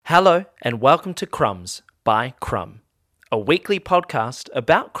Hello and welcome to Crumbs by Crumb, a weekly podcast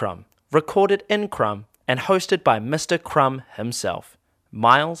about Crumb, recorded in Crumb and hosted by Mr. Crumb himself,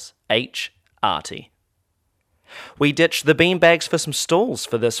 Miles H. Arty. We ditched the beanbags for some stools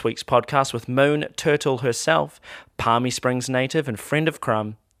for this week's podcast with Moon Turtle herself, Palmy Springs native and friend of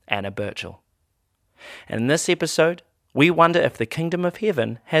Crumb, Anna Birchall. And in this episode, we wonder if the Kingdom of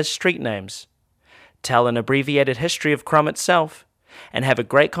Heaven has street names, tell an abbreviated history of Crumb itself, and have a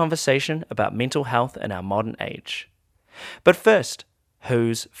great conversation about mental health in our modern age. But first,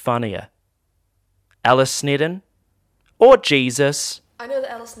 who's funnier? Alice Snedden or Jesus? I know that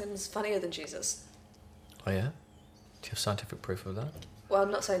Alice Snedden's funnier than Jesus. Oh yeah? Do you have scientific proof of that? Well,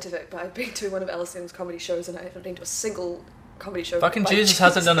 not scientific, but I've been to one of Alice Snedden's comedy shows and I haven't been to a single comedy show. Fucking Jesus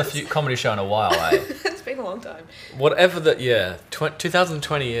hasn't done a comedy show in a while, eh? It's been a long time. Whatever that, yeah.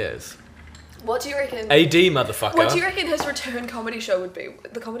 2020 years. What do you reckon? AD, motherfucker. What do you reckon his return comedy show would be?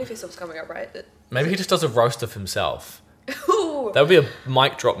 The comedy festival's coming up, right? Maybe he just does a roast of himself. Ooh. That would be a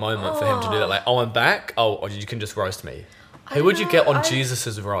mic drop moment for him to do that. Like, oh, I'm back? Oh, or you can just roast me. Who would you get on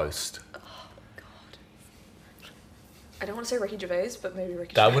Jesus' roast? Oh, God. I don't want to say Ricky Gervais, but maybe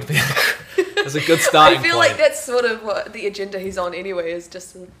Ricky That Gervais. would be that's a good starting I feel point. like that's sort of what the agenda he's on anyway, is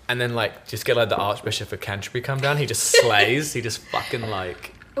just... And then, like, just get, like, the Archbishop of Canterbury come down. He just slays. He just fucking,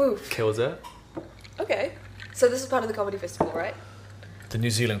 like, Oof. kills it. Okay. So this is part of the comedy festival, right? The New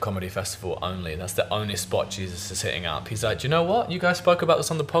Zealand Comedy Festival only. That's the only spot Jesus is hitting up. He's like, do you know what? You guys spoke about this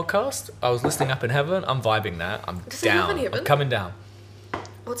on the podcast. I was listening up in heaven. I'm vibing that. I'm Does he live down. in heaven? I'm coming down.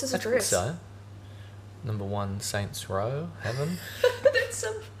 What's his I think address? so. Number 1 Saints Row, heaven. That's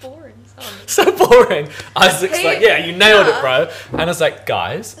so boring. So boring. Isaac's Hey, like, yeah, you nailed it, nah. bro. And I was like,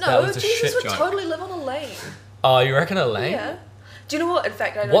 guys, that No, was a Jesus shit would joke. totally live on a lane. Oh, you reckon a lane? Yeah. Do you know what? In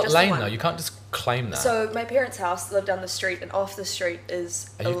fact, I know What just lane the one. though? You can't just claim that. So my parents' house lived down the street, and off the street is.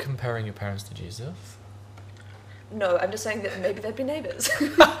 Are you comparing your parents to Jesus? No, I'm just saying that maybe they'd be neighbours.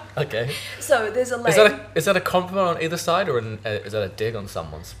 Okay. So there's a lane. Is that a compliment on either side, or is that a dig on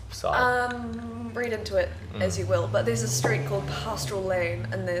someone's side? Read into it as you will, but there's a street called Pastoral Lane,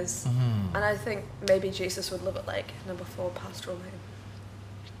 and there's, and I think maybe Jesus would live at like number 4 Pastoral Lane.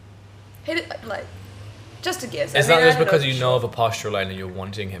 He did, like, just a guess. Is I mean, that I just don't because know you for know sure. of a pastoral lane and you're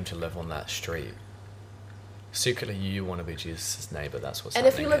wanting him to live on that street? Secretly, you want to be Jesus' neighbour. That's what's And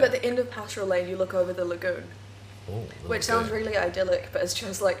if happening you live here. at the end of Pastoral Lane, you look over the lagoon, Ooh, which sounds really idyllic, but it's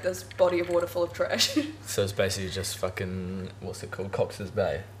just like this body of water full of trash. So it's basically just fucking, what's it called, Cox's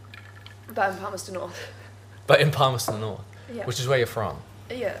Bay, But in Palmerston North. but in Palmerston North, Yeah. which is where you're from.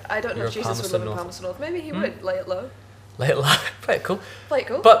 Yeah, I don't know You're if a Jesus would live in Palmerston Palmerston North. Maybe he would lay it low. Lay it low, play it cool. Play it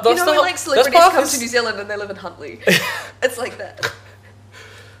cool. But you that's know the when whole- like that's celebrities part of come his- to New Zealand and they live in Huntley? It's like that.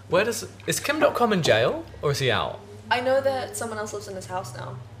 Where is Kim.com in jail or is he out? I know that someone else lives in his house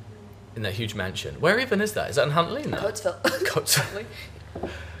now. In that huge mansion. Where even is that? Is that in Huntley? No. Coatesville. Coatesville. Huntley.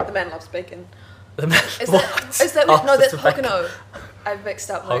 The man loves bacon. The man, Is what? that Oh, no, that's a bacon. Pocono. I've mixed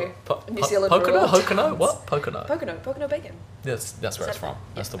up my New Zealand Pocono? rural Pocono? towns. What? Pocono? Pocono bacon. That's where Is it's that- from.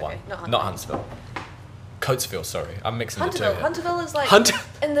 That's yeah, the one. okay, not Not Huntsville. Coatesville, sorry. I'm mixing the two Hunterville. here. Hunterville is like Hunter-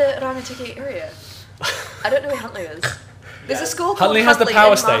 in the Rangatiki area. I don't know where Huntley is. There's a school called Huntley has the Huntley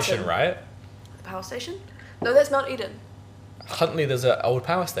power in Martin. station, right? The power station? No, that's Mount Eden. Huntley, there's an old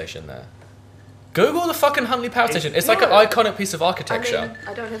power station there. Google the fucking Huntley power station. It's like No. an iconic piece of I architecture. mean,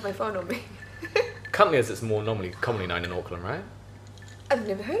 I don't have my phone on me. Huntley, as it's more commonly known in Auckland, right? I've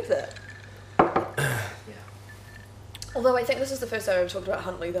never heard of that. Yeah. Although I think this is the first time I've talked about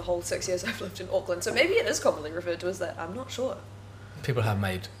Huntley the whole 6 years I've lived in Auckland, so maybe it is commonly referred to as that. I'm not sure. People have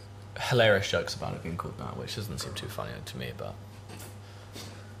made hilarious jokes about it being called that, which doesn't seem too funny to me, but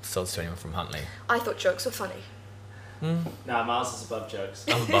sods to anyone from Huntley. I thought jokes were funny. Nah, Miles is above jokes.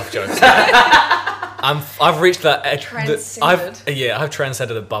 I'm above jokes. I've reached that edge. Transcended. I've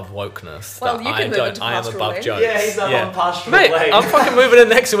transcended above wokeness. Well, that you can move into I am pastoral above lane. jokes. Yeah, he's up on pastoral Mate, lane. I'm fucking moving in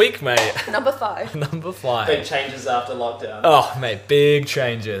next week, mate. Number 5. Number 5. Big changes after lockdown. Oh, mate, big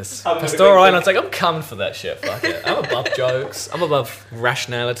changes. I'm gonna Pastoral go Island's like, I'm coming for that shit, fuck it. I'm above jokes. I'm above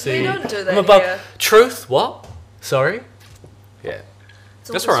rationality. We don't do that I'm above here. truth. What? Sorry? Yeah.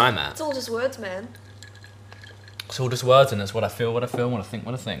 It's all That's just- where I'm at. It's all just words, man. It's all just words and it's what I feel, what I think,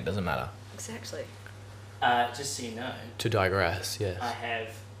 what I think. Doesn't matter. Exactly. Just so you know, To digress, yes.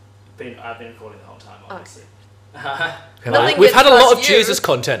 I've been recording the whole time, Oh. obviously. Nothing We've had a gets lot of past you. Jesus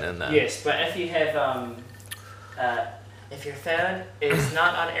content in there. Yes, but if you have, if your phone is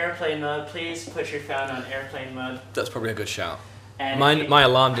not on airplane mode, please put your phone on airplane mode. That's probably a good shout. And My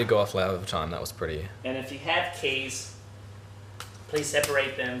alarm did go off loud over time. That was pretty. And if you have keys, please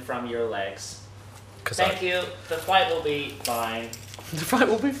separate them from your legs. Thank you. The flight will be fine. The flight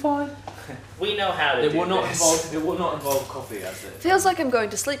will be fine. We know how to do this. It will not involve coffee, as it. Feels like I'm going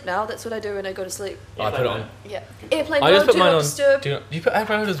to sleep now. That's what I do when I go to sleep. I put it on. Yeah. Airplane I mode, just put do mine not on. disturb. You put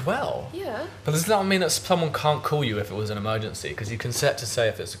airplane mode as well. Yeah. But does that mean that someone can't call you if it was an emergency? Because you can set to say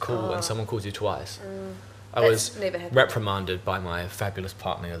if it's a call and someone calls you twice. I was never happened. reprimanded by my fabulous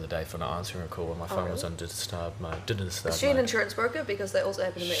partner the other day for not answering a call when my phone was on disturb mode. Didn't disturb Is she an mode. insurance broker? Because that also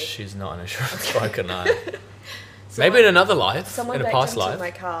happened to me. She's not an insurance broker, no. Maybe in another life, Someone in a backed past into life.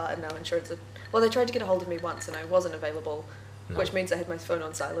 my car and now insurance. Well, they tried to get a hold of me once and I wasn't available, which means I had my phone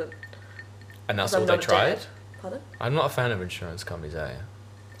on silent. And that's 'Cause I'm all they not a tried? dad. Pardon? I'm not a fan of insurance companies, are you?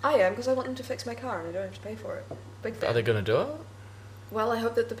 I am, because I want them to fix my car and I don't have to pay for it. Big fan. Are they going to do it? Well, I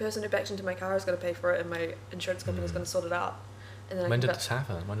hope that the person who backed into my car is going to pay for it and my insurance company is going to sort it out. And then When I did can this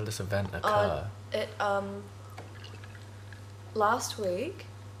happen? When did this event occur? last week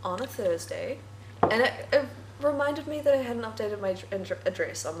on a Thursday, and it reminded me that I hadn't updated my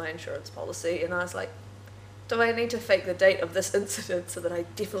address on my insurance policy, and I was like, do I need to fake the date of this incident so that I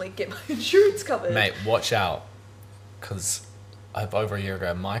definitely get my insurance covered? Mate, watch out. Because over a year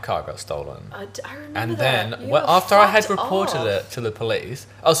ago, my car got stolen. I remember And that. then, You well, were after I had fucked reported off. it to the police,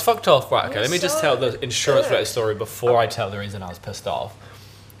 I was fucked off. Right, okay, You're let me just so tell the insurance-related good. story before I tell the reason I was pissed off.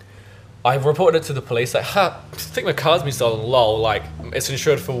 I reported it to the police, like, I think my car's been stolen, lol, like, it's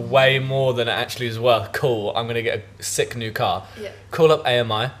insured for way more than it actually is worth. Cool, I'm gonna get a sick new car. Yeah. Call up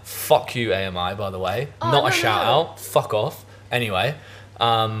AMI. Fuck you, AMI, by the way. Not a shout out. Fuck off. Anyway,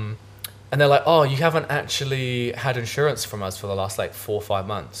 and they're like, oh, you haven't actually had insurance from us for the last, like, 4 or 5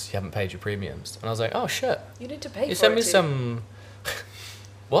 months. You haven't paid your premiums. And I was like, oh, shit. You need to pay You for sent it me too. some...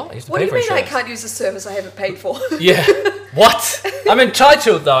 What? I used to What pay do you for mean I insurance. can't use a service I haven't paid for? Yeah. What? I'm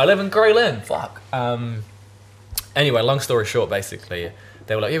entitled though. I live in Grey Lynn. Fuck. Anyway, long story short, basically,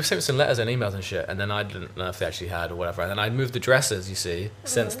 they were like, yeah, we sent me some letters and emails and shit, and then I didn't know if they actually had or whatever. And then I'd moved addresses, you see,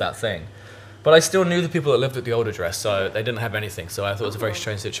 since that thing. But I still knew the people that lived at the old address, so they didn't have anything. So I thought it was a very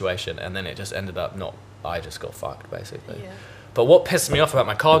strange situation, and then it just ended up not. I just got fucked, basically. Yeah. But what pissed me off about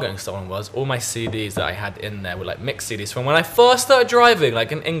my car getting stolen was all my CDs that I had in there were like mixed CDs from when I first started driving,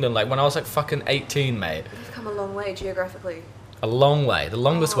 like in England, like when I was like fucking 18, mate. You've come a long way geographically. A long way. The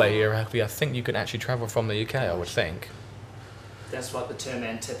longest way geographically I think you can actually travel from the UK, I would think. That's what the term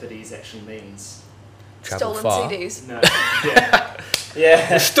antipodes actually means. Travel Stolen far. CDs. No. Yeah.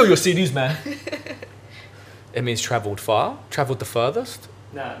 Yeah. Steal your CDs, man. It means travelled far? Travelled the furthest?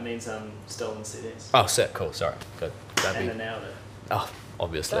 No, it means stolen CDs. Oh, sick. Cool. Sorry. Good. That'd And be... I nailed it. Oh,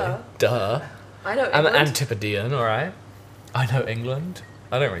 obviously. Duh. Duh. I know I'm an England. Antipodean, alright? I know England.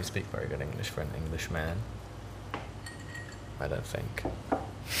 I don't really speak very good English for an Englishman. I don't think.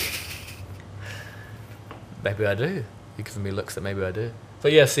 Maybe I do. You're giving me looks that maybe I do.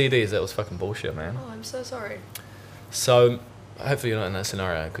 But yeah, CDs, that was fucking bullshit, man. Oh, I'm so sorry. So, hopefully you're not in that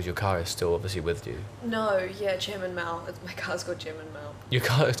scenario because your car is still obviously with you. No, yeah, Chairman Mao. My car's called Chairman Mao. Your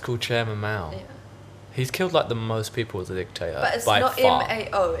car is called Chairman Mao. Yeah. He's killed like the most people as a dictator But it's by not far.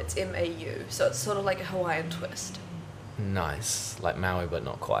 M-A-O, it's M-A-U. So it's sort of like a Hawaiian twist. Nice, like Maui, but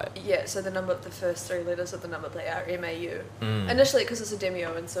not quite. Yeah, so the first 3 letters of the number plate are M-A-U. Mm. Initially, because it's a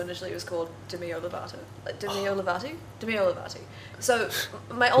demio, and so initially it was called Demio Lovato. Like, Demio Lovati? Demio Lovati. So,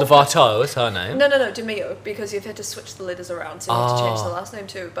 my old... Lovato is her name. No, Demio, because you've had to switch the letters around, so you have to change the Oh. last name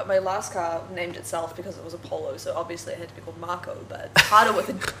too. But my last car named itself because it was a Polo, so obviously it had to be called Marco, but it's harder with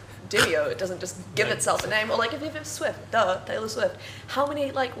a Demio. It doesn't just give itself a name. Or like if you have Swift, Taylor Swift. How many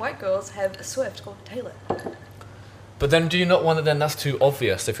like white girls have a Swift called Taylor? But then do you not wonder then that's too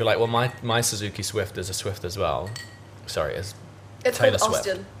obvious if you're like, well, my Suzuki Swift is a Swift as well. Sorry, is It's Taylor called Swift.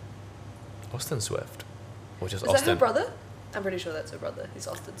 Austin. Austin Swift? Or just Is Austin? that her brother? I'm pretty sure that's her brother. He's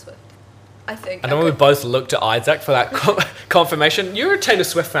Austin Swift. I think. I know we both looked at Isaac for that confirmation. You're a Taylor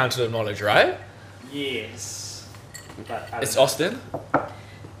Swift fountain of knowledge, right? Yes. But I It's don't know. Austin?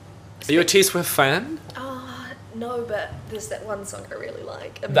 Are you a T Swift fan? No, but there's that one song I really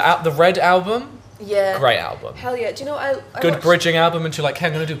like. The Red album? Yeah. Great album. Hell yeah. Do you know, I Good watched- bridging album into like, hey,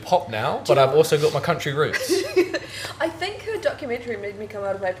 I'm going to do pop now, but you I've know- also got my country roots. I think her documentary made me come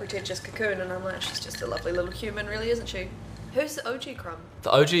out of my pretentious cocoon, and I'm like, she's just a lovely little human, really, isn't she? Who's the OG Crumb?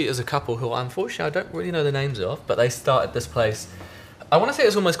 The OG is a couple who, unfortunately, I don't really know the names of, but they started this place. I want to say it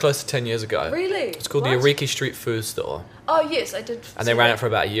was almost close to 10 years ago. Really? It's called What? the Ariki Street Food Store. Oh yes, I did. And they ran it for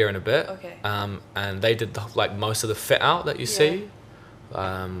about a year and a bit. Okay. And they did like most of the fit out that you see,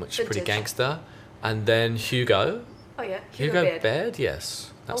 which is pretty Vintage. gangster. And then Hugo. Oh yeah, Hugo Baird,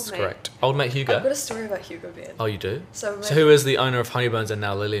 yes, that's Old mate. correct. Old mate I've Hugo. got a story about Hugo Baird. Oh, you do? So who is the owner of Honeybones and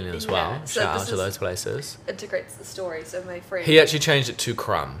now Lillian as well? Yeah, so Shout out this to is- those places. integrates the story. So my friend. He actually changed it to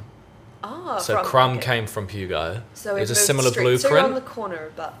Crumb. Ah, So Crumb came from Hugo. So it was a moved similar street. blueprint. So you're on the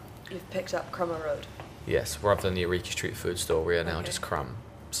corner, but you've picked up Crumb Road. Yes, rather than the Ariki Street food store, we are now just Crumb.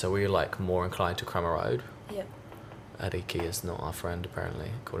 So we're like more inclined to Crumb Road. Yeah. Ariki is not our friend, apparently,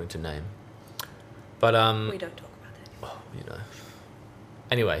 according to name. But We don't talk about that. oh, you know.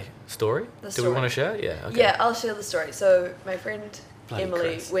 Anyway, story? The Do we want to share? Yeah. Okay. Yeah, I'll share the story. So my friend Bloody Emily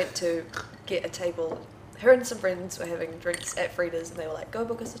Chris. went to get a table. Her and some friends were having drinks at Frida's, and they were like, "Go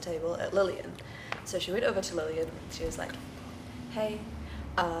book us a table at Lillian." So she went over to Lillian. And she was like, "Hey,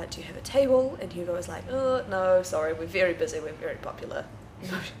 do you have a table?" And Hugo was like, "Oh no, sorry, we're very busy. We're very popular.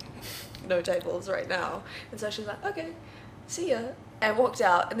 No tables right now." And so she's like, "Okay, see ya," and walked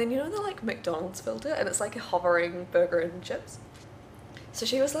out. And then you know the like McDonald's filter, and it's like a hovering burger and chips. So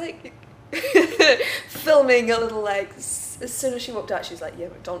she was like filming a little like as soon as she walked out, she's like, "Yeah,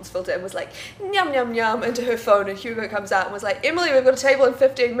 McDonald's filter," and was like, "Nyum nyum nyum" into her phone. And Hugo comes out and was like, "Emily, we've got a table in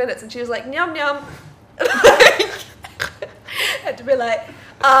 15 minutes," and she was like, "Nyum nyum." Had to be like,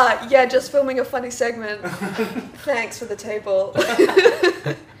 yeah, just filming a funny segment. Thanks for the table.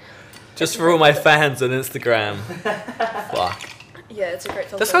 Just for all my fans on Instagram. Fuck. Yeah, it's a great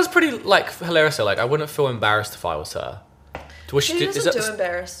filter. That sounds pretty like hilarious. Though. Like I wouldn't feel embarrassed if I was her. She doesn't do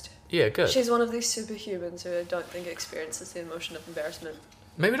embarrassed. Yeah, good. She's one of these superhumans who I don't think experiences the emotion of embarrassment.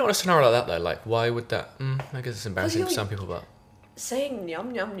 Maybe not a scenario like that though. Like, why would that? I guess it's embarrassing for some people, but saying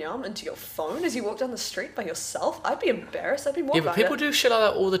 "nyum nyum nyum" into your phone as you walk down the street by yourself, I'd be embarrassed. I'd be more. yeah, but people do shit like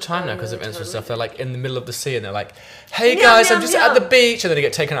that all the time now because of Insta totally. stuff. They're like in the middle of the sea and they're like, "Hey Nyum, guys, I'm nyum, just at the nyum." beach," and then they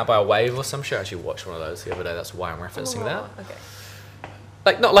get taken out by a wave or some shit. I actually watched one of those the other day. That's why I'm referencing that. Okay.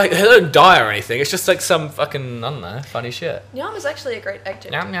 Like, not like they don't die or anything. It's just like some fucking, I don't know, funny shit. Nyum is actually a great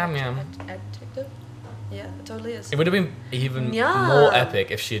adjective. Nyum, nyum, nyum. Adjective? Yeah, it totally is. It would have been even Nyum. more epic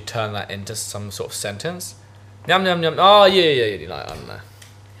if she had turned that into some sort of sentence. Nyum, nyum, nyum. Oh, yeah. Like, I don't know.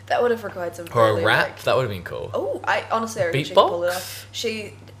 That would have required some. Or really, a rap. like- that would have been cool. Oh, I reckon she could pull it Beatbox? off.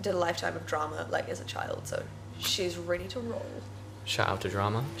 She did a lifetime of drama, like as a child, so she's ready to roll. Shout out to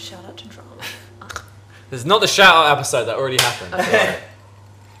drama. Shout out to drama. This is not the shout out episode that already happened. Okay.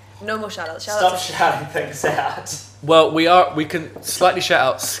 No more shout outs. Shout Stop outs. shouting things out. Well, we can slightly shout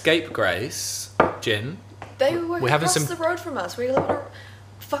out Scapegrace Gin. They work We're having across some- the road from us. We live in a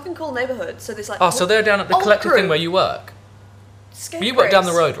fucking cool neighborhood. So there's like. Oh, so they're down at the old collective thing crew. where you work. Scape You work down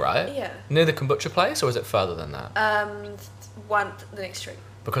the Grace. road, right? Yeah. Near the kombucha place, or is it further than that? The next street.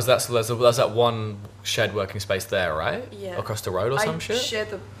 Because there's that one shared working space there, right? Yeah. Across the road or some I shit? share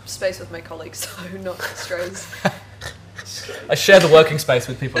the space with my colleagues, so not strays. I share the working space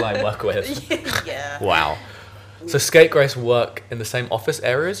with people I work with. Yeah. Wow. So Scapegrace work in the same office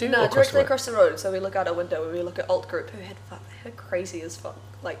area as you? No, or directly road? across the road. So we look out our window and we look at Alt Group, who had crazy as fuck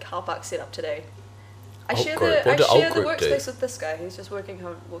like car park set up today. I Alt share Group. the What do Alt workspace Group do? with this guy. He's just working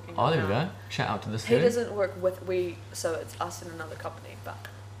home. Oh, there we now. go. Shout out to this He dude. doesn't work with so it's us and another company, but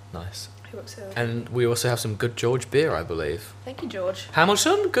Nice. he works here. And we also have some Good George beer, I believe. Thank you, George.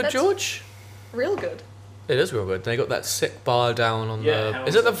 Hamilton, Good That's- George? Real good. It is real good. They got that sick bar down on Yeah, the...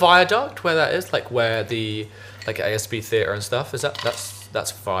 Is it the Hamilton. viaduct where that is? Like where the... Like ASB Theatre and stuff? Is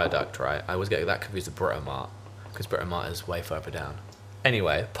that's viaduct, right? I always get that confused with Britomart. Because Britomart is way further down.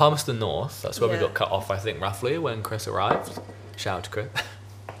 Anyway, Palmerston North. That's where we Yeah. got cut off, I think, roughly, when Chris arrived. Shout out to Chris.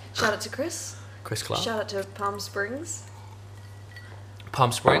 Shout out to Chris. Chris Clark. Shout out to Palm Springs.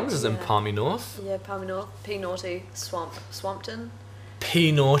 Palm Springs is in Yeah. Palmy North. Yeah, Palmy North. P Naughty. Swampton.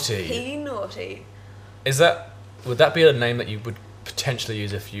 P Naughty. P Naughty. Is that... Would that be a name that you would potentially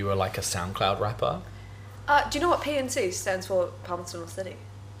use if you were like a SoundCloud rapper? Do you know what PNC stands for? Palmerston North City.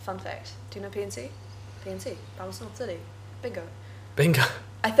 Fun fact. Do you know PNC? PNC. Palmerston North City. Bingo. Bingo.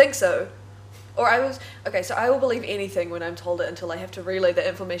 I think so. Or I was okay. So I will believe anything when I'm told it until I have to relay the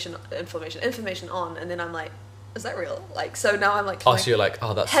information on, and then I'm like, is that real? Like, so now I'm like, Oh, so you're like,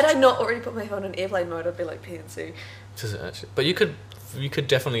 oh, that's... had I not already put my phone in airplane mode, I'd be like PNC. Doesn't actually, but you could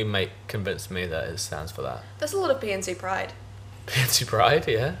definitely convince me that it stands for that. There's a lot of PNC pride. PNC Pride,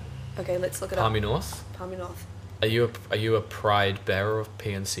 yeah. Okay, let's look it Palmy up. North. Palmy North. Are you a pride bearer of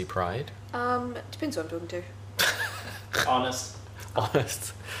PNC Pride? Depends who I'm talking to. Honest.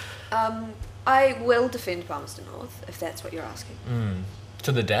 Honest. I will defend Palmerston North if that's what you're asking.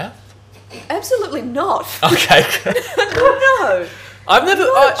 To the death. Absolutely not. Okay. No.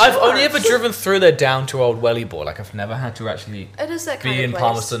 I've only ever chance. driven through there down to Old Wellybore. Like I've never had to actually. It is that Be kind in of place.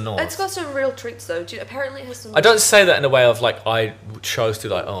 Palmerston North. It's got some real treats though. Apparently it has some. I don't say that in a way of like I chose to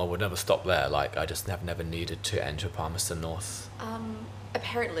like I would never stop there. Like I just have never needed to enter Palmerston North.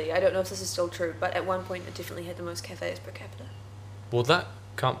 Apparently, I don't know if this is still true, but at one point it definitely had the most cafes per capita. Well, that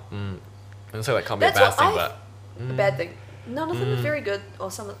can't. I don't say that can't be That's a bad what thing, I- but A bad thing. None of them are very good, or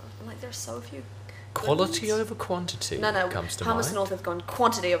some like there's so few. Quality ones. over quantity No. comes to Palmerston mind. North have gone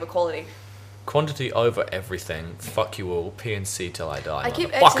quantity over quality. Quantity over everything. Fuck you all. PNC till I die. I keep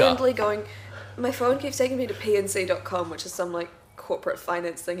motherfucker. accidentally going. My phone keeps taking me to pnc.com, which is some like corporate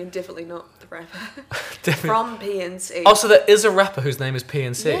finance thing, and definitely not the rapper. From PNC. Oh, so there is a rapper whose name is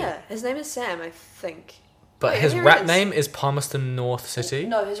PNC. Yeah, his name is Sam, I think. But Wait, his here it rap is. name is Palmerston North City.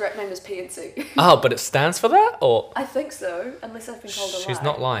 No, his rap name is PNC. Oh, but it stands for that, or I think so, unless I've been told a lie. she's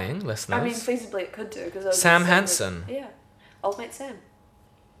not lying, listeners. I mean, feasibly it could do because Sam Hansen. Yeah, old mate Sam.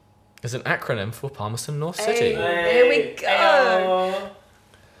 is an acronym for Palmerston North Hey. City. There we go.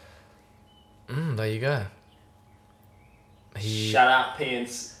 There you go. Shut up,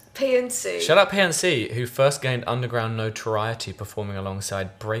 pants. PNC. Shout out PNC, who first gained underground notoriety performing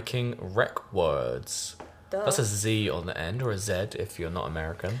alongside Breaking Records. Duh. That's a Z on the end, or a Z if you're not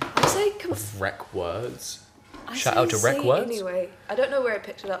American. I say Records. I Shout say out to Z Records. Anyway, I don't know where I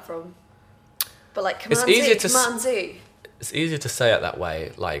picked it up from, but like Command easier Z, to Command Z. It's easier to say it that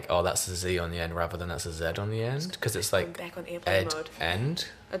way, like, oh, that's a Z on the end rather than that's a Z on the end, because it's I'm like back on airplane Ed mode. end.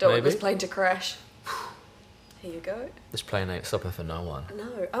 I don't want maybe. this plane to crash. Here you go. This plane ain't stopping for no one.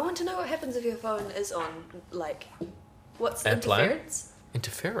 No, I want to know what happens if your phone is on, like, what's Airplane? interference?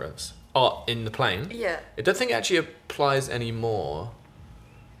 Interference. Oh, in the plane? Yeah. I don't think it actually applies anymore.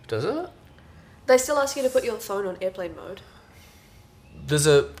 Does it? They still ask you to put your phone on airplane mode. There's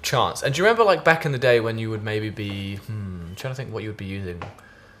a chance. And do you remember, like, back in the day when you would maybe be... I'm trying to think what you would be using.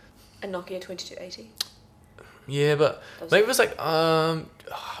 A Nokia 2280. Yeah, but Does maybe it was like... I'm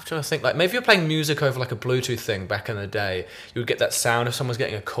trying to think. Like, maybe you're playing music over, like, a Bluetooth thing back in the day. You would get that sound if someone's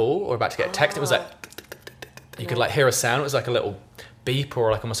getting a call or about to get a text. It was like... You could, like, hear a sound. It was like a little beep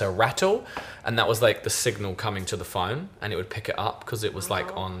or, like, almost a rattle. And that was, like, the signal coming to the phone. And it would pick it up because it was,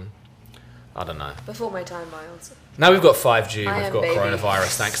 like, on... I don't know. Before my time, Miles. Now we've got 5G, I we've am got baby.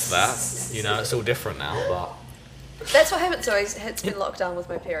 coronavirus thanks to that. You know, it's all different now, but... That's what happened. So it's been locked down with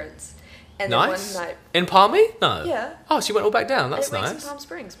my parents. And Nice. then one night... In Palmy? No. Yeah. Oh, so you went all back down. That's it wakes nice. in Palm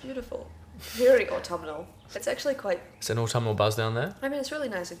Springs. Beautiful. Very autumnal. It's actually quite... It's an autumnal buzz down there. I mean, it's really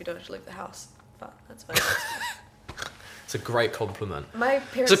nice if you don't have to leave the house. But that's fine. It's a great compliment. My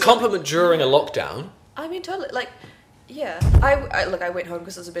parents... It's a compliment during a lockdown. I mean, totally. Like, yeah. I went home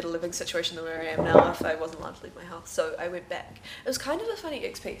because there's a better living situation than where I am now if I wasn't allowed to leave my house. So I went back. It was kind of a funny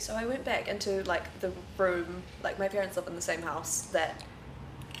XP. So I went back into, like, the room. Like, my parents live in the same house that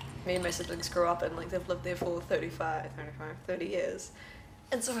me and my siblings grew up in. Like, they've lived there for 30 years.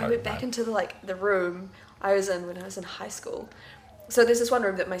 And so I went back into, the room I was in when I was in high school. So there's this one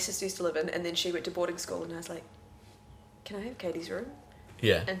room that my sister used to live in, and then she went to boarding school, and I was like, can I have Katie's room?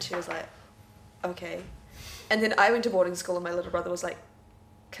 Yeah. And she was like, okay. And then I went to boarding school and my little brother was like,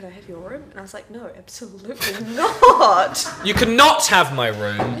 can I have your room? And I was like, no, absolutely not. You cannot have my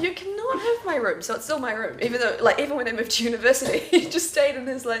room. You cannot have my room. So it's still my room. Even though, even when I moved to university, he just stayed in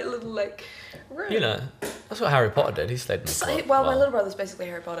his, little, room. You know, that's what Harry Potter did. He stayed in the So, club. well, my little brother's basically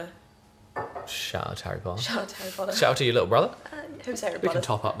Harry Potter. Shout out to Harry Potter. Shout out to Harry Potter. Shout out to your little brother. Who's Harry We Potter? can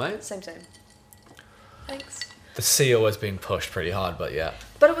top up, mate. Same. Thanks. The seal was being pushed pretty hard, but yeah.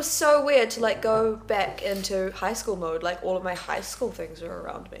 But it was so weird to go back into high school mode. Like all of my high school things were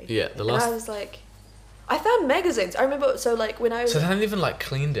around me. Yeah, the And last... I was like, I found magazines. I remember, when I was... So they haven't even,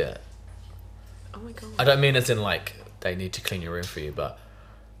 cleaned it. Oh my god. I don't mean as in, they need to clean your room for you, but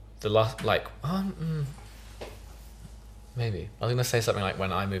the last, maybe. I was going to say something like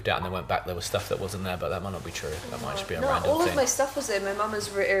when I moved out and then went back, there was stuff that wasn't there, but that might not be true. That might just be a No, random all thing. of my stuff was there. My mum is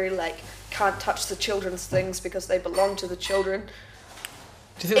very, can't touch the children's things because they belong to the children.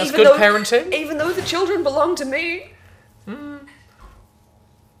 Do you think that's Even good though- parenting? Even though the children belong to me.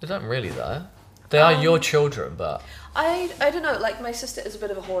 They don't really, though. They are your children, but... I don't know, my sister is a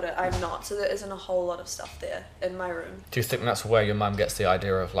bit of a hoarder. I'm not, so there isn't a whole lot of stuff there in my room. Do you think that's where your mum gets the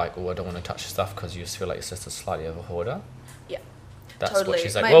idea of, I don't want to touch stuff because you just feel like your sister's slightly of a hoarder? Yeah. That's Totally. what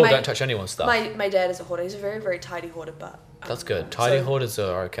she's like, My- well, my- don't touch anyone's stuff. My dad is a hoarder. He's a very, very tidy hoarder, but... That's good. Tidy so hoarders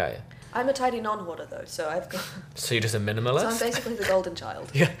are okay. I'm a tidy non-hoarder, though, so I've got... So you're just a so I'm minimalist? basically the golden child.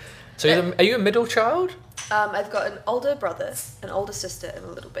 Yeah. So are you a middle child? I've got an older brother, an older sister, and a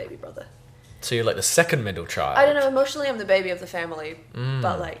little baby brother. So you're the second middle child? I don't know, emotionally I'm the baby of the family,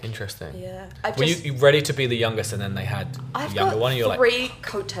 but Interesting. yeah. Were you ready to be the youngest and then they had I've the younger got one and you're three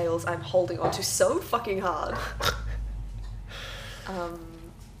coattails I'm holding onto so fucking hard.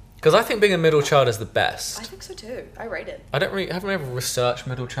 Because I think being a middle child is the I best. think so too. I rate it. I haven't ever researched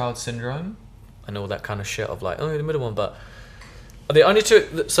middle child syndrome and all that kind of shit of you're the middle one, but the only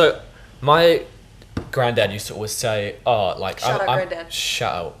two, so my granddad used to always say, "Oh, like Shout out granddad.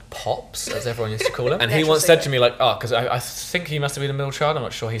 Shout out pops," as everyone used to call him. And he Natural once said secret. to me, like, "Oh, because I think he must have been a middle child. I'm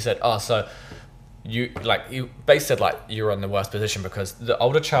not sure." He said, "Oh, so you basically said like you're in the worst position because the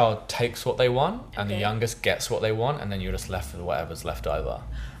older child takes what they want and the Okay. youngest gets what they want, and then you're just left with whatever's left over."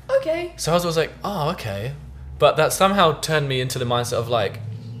 Okay. So I was always like, "Oh, okay," but that somehow turned me into the mindset of like,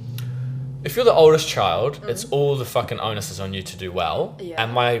 if you're the oldest child, it's all the fucking onus is on you to do well. Yeah.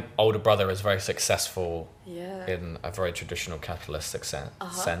 And my older brother is very successful Yeah. in a very traditional capitalistic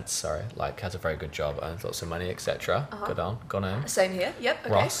sense. Sorry, like has a very good job, earns lots of money, etc. Good on him. Same here. Yep.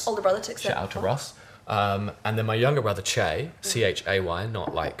 Okay. Ross. Older brother takes Shout that. out to Ross. And then my younger brother Che, Chay,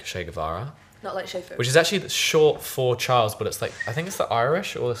 not like Che Guevara, Not like Shea Fu. which is actually short for Charles, but it's like I think it's the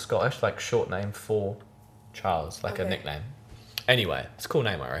Irish or the Scottish like short name for Charles, like a Okay. nickname. Anyway, it's a cool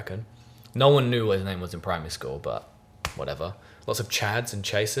name, I reckon. No one knew what his name was in primary school, but whatever. Lots of Chads and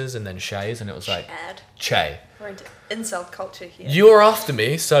Chases and then Shays, and it was like Chad. Che. We're into incel culture here. You're after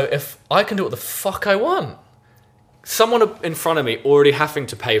me, so if I can do what the fuck I want. Someone in front of me already having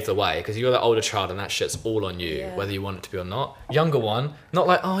to pave the way because you're the older child and that shit's all on you, Yeah. whether you want it to be or not. Younger one, not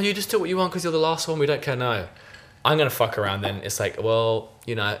like, oh, you just do what you want because you're the last one, we don't care. No, I'm gonna fuck around. Then it's like, well,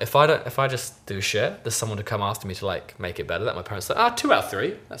 you know, if I just do shit, there's someone to come after me to like make it better. That my parents are like, 2 out of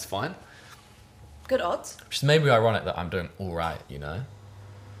 3, that's fine. Good odds. Which is maybe ironic that I'm doing all right, you know.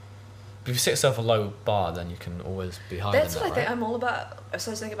 But if you set yourself a low bar, then you can always be higher That's than what that, I think right? I'm all about. So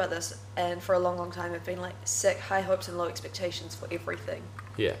I was thinking about this, and for a long, long time, I've been like sick, high hopes and low expectations for everything.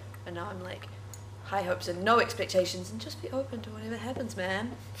 Yeah. And now I'm like, high hopes and no expectations, and just be open to whatever happens,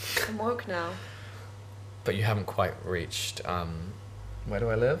 man. I'm woke now. But you haven't quite reached, where do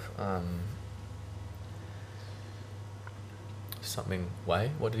I live? Something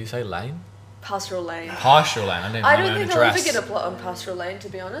way? What did you say? Lane? Pastoral Lane. Partial lane. I didn't I know don't my own think I'll ever address. get a plot on Pastoral Lane, to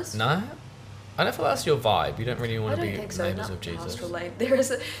be honest. No? I don't feel that's your vibe. You don't really I want to don't be think so. neighbours Not of Jesus. Pastoral Lane.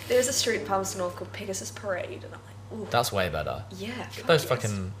 There's a street in Palmerston North called Pegasus Parade, and I'm like, ooh. That's way better. Yeah. Get those fuck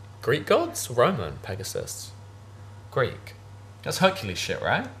yes. fucking Greek gods? Roman Pegasus. Greek. That's Hercules shit,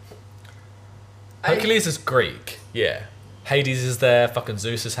 right? Hercules is Greek. Yeah. Hades is there. Fucking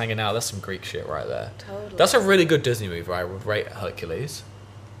Zeus is hanging out. That's some Greek shit right there. Totally. That's a really good Disney movie. I would rate Hercules.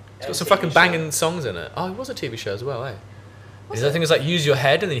 It's got some TV fucking show. banging songs in it. Oh, it was a TV show as well, eh? Was The it? thing is like use your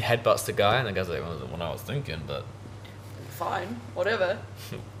head and then he headbutts the guy and the guy's like, well, that's what I was thinking, but Fine. Whatever.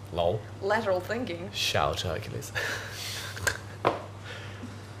 lol. Lateral thinking. Shout out to Hercules.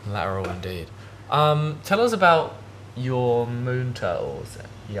 Lateral indeed. Tell us about your moon turtles,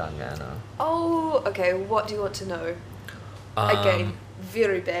 young Anna. Oh, okay. What do you want to know? Um, Again,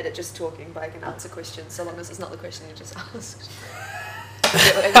 very bad at just talking, but I can answer questions so long as it's not the question you just asked.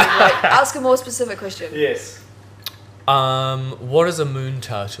 Like, ask a more specific question. Yes. What is a moon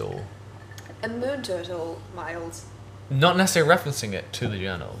turtle? A moon turtle, Miles. Not necessarily referencing it to the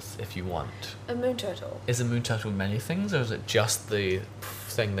journals, if you want. A moon turtle. Is a moon turtle many things, or is it just the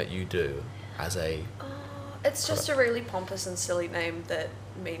thing that you do as a... It's just a really pompous and silly name that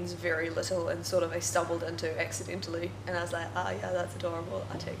means very little and sort of I stumbled into accidentally. And I was like, yeah, that's adorable.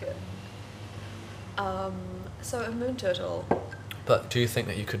 I take it. So a moon turtle. But do you think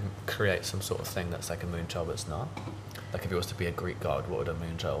that you could create some sort of thing that's like a moon turtle but it's not? Like if it was to be a Greek god, what would a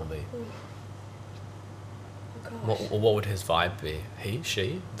moon turtle be? Ooh. Oh, gosh. What would his vibe be? He,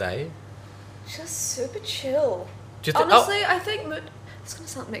 she, they? Just super chill. Do you think... Honestly, I think moon... It's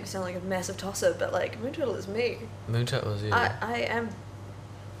going to make me sound like a massive tosser, but like, moon turtle is me. Moon turtle is you. I am...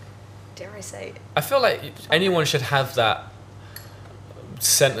 Dare I say... I feel like anyone should have that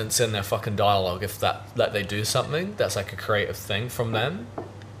sentence in their fucking dialogue if that they do something that's like a creative thing from them.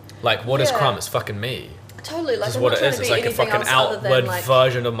 Like, what is Yeah. Crumb? It's fucking me. Totally, like, This is I'm what not it trying is. to It's be like a anything fucking else other than, outward like,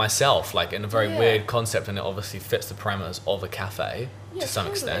 version of myself, like in a very Yeah. weird concept, and it obviously fits the parameters of a cafe Yeah, to some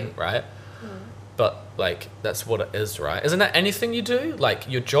totally. extent, right? But like that's what it is, right? Isn't that anything you do? Like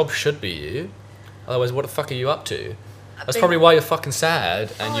your job should be you. Otherwise, what the fuck are you up to? That's think- probably why you're fucking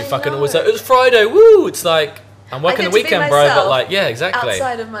sad and Oh, you I fucking always know. like, it's Friday, woo! It's like I'm working I the get to be weekend, bro. But myself like, yeah, exactly.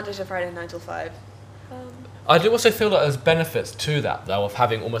 Outside of Monday to Friday, 9 till 5. I do also feel that there's benefits to that though, of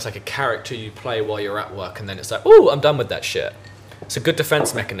having almost like a character you play while you're at work, and then it's like, ooh, I'm done with that shit. It's a good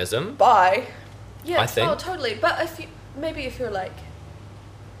defense mechanism. Bye. Yeah, I think. Oh, totally. But if you're like...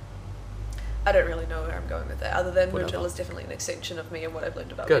 I don't really know where I'm going with that, other than moon Whatever. turtle is definitely an extension of me and what I've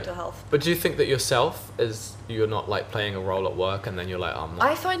learned about Good. mental health. But do you think that yourself is you're not like playing a role at work, and then you're like, oh, I'm not.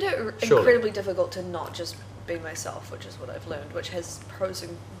 I find it Surely. incredibly difficult to not just be myself, which is what I've learned, which has pros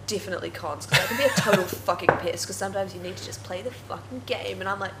and definitely cons, because I can be a total fucking pest, because sometimes you need to just play the fucking game, and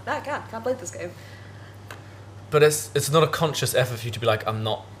I'm like, I can't play this game. But it's not a conscious effort for you to be like, I'm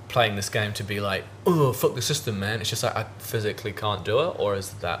not playing this game to be like, oh, fuck the system, man. It's just like I physically can't do it, or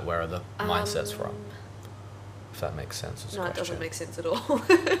is that where the mindset's from? If that makes sense. No, it doesn't make sense at all.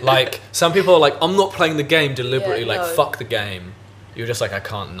 Like, some people are like, I'm not playing the game deliberately, Yeah, like, no. fuck the game. You're just like, I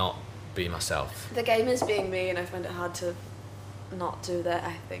can't not be myself. The game is being me, and I find it hard to not do that,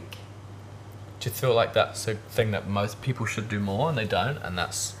 I think. Do you feel like that's a thing that most people should do more and they don't, and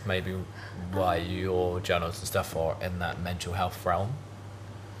that's maybe why your journals and stuff are in that mental health realm?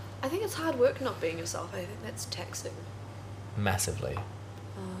 I think it's hard work not being yourself. I think that's taxing. Massively.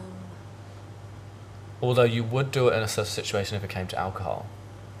 Although you would do it in a situation if it came to alcohol.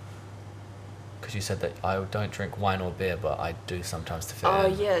 Because you said that I don't drink wine or beer, but I do sometimes to fit Oh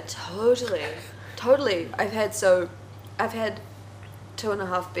in. yeah, totally. Totally. I've had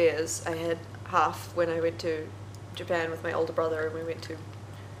 2.5 beers. I had half when I went to Japan with my older brother, and we went to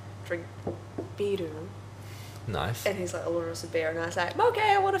drink biru. Nice. And he's like, I'll order us a beer, and I was like,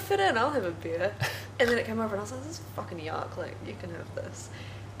 okay, I want to fit in, I'll have a beer. And then it came over and I was like, this is fucking yuck, like, you can have this.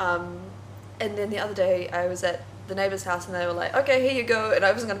 And then the other day I was at the neighbour's house and they were like, okay, here you go, and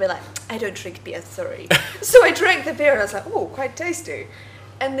I wasn't going to be like, I don't drink beer, sorry. So I drank the beer and I was like, oh, quite tasty.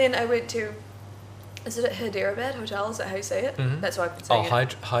 And then I went to, is it at Hyderabad Hotel, is that how you say it? Mhm. That's why I've been saying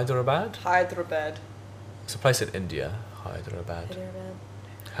it. Hyderabad? Hyderabad. It's a place in India, Hyderabad.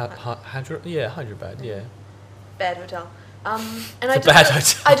 Hyderabad. Hyderabad, yeah. Bad hotel. And It's a bad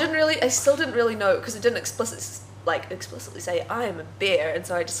hotel. I still didn't really know, because it didn't explicitly say I am a bear, and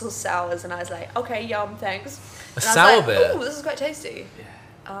so I just saw sours and I was like, okay, yum, thanks. And sour I was like, beer? ooh, this is quite tasty.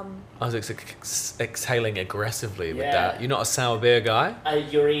 I was exhaling aggressively with Yeah. that. You're not a sour beer guy?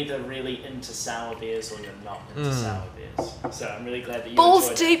 You're either really into sour beers or you're not into sour beers. So I'm really glad that you Balls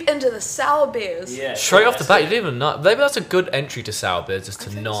enjoyed deep into the sour beers. it. Yeah, Straight off the that's bat, it. you didn't even know. Maybe that's a good entry to sour beers, is I to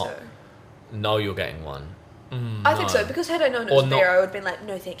think not so. know you're getting one. I think so, because had I known it Or was not- beer, I would have been like,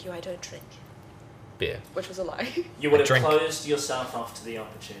 no thank you, I don't drink. Beer. Which was a lie. You would have Drink. closed yourself off to the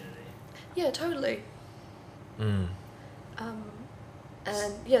opportunity. Yeah, totally. Mm.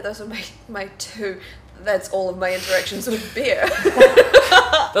 And yeah, those are my two, that's all of my interactions with beer.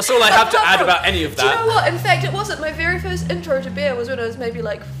 That's all I have to add about any of Do you know that. what? In fact, it wasn't. My very first intro to beer was when I was maybe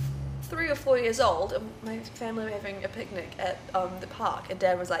like 3 or 4 years old, and my family were having a picnic at the park, and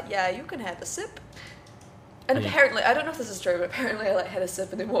Dad was like, yeah, you can have a sip. And And you- apparently, I don't know if this is true, but apparently I like had a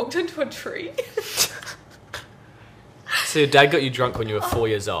sip and then walked into a tree. So your dad got you drunk when you were 4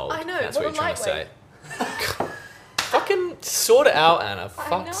 years old. I know, That's what what you're a trying to say. lightweight. Fucking sort it out, Anna. I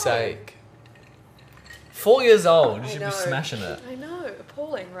Fuck's know. sake. 4 years old. You I should know. be smashing it. I know,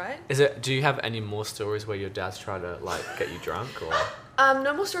 appalling, right? Do you have any more stories where your dad's trying to like get you drunk, or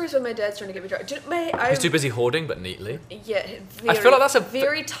No more stories when my dad's trying to get me drunk. he's too busy hoarding but neatly? Yeah, I feel like that's a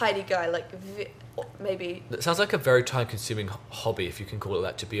very tidy guy. Like maybe. That sounds like a very time-consuming hobby, if you can call it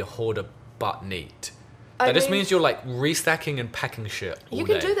that, to be a hoarder but neat. I That just mean- means you're like restacking and packing shit all You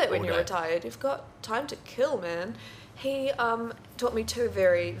can day, do that when all you're day. retired. You've got time to kill, man. He taught me 2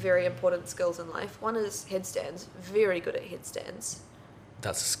 very, very important skills in life. One is headstands. Very good at headstands.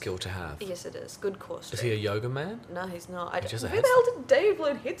 That's a skill to have. Yes, it is. Good core Is strength. he a yoga man? No, he's not. He's just a Where the hell did Dave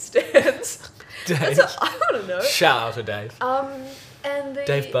learn headstands? Dave. That's what I want to know. Shout out to Dave. And the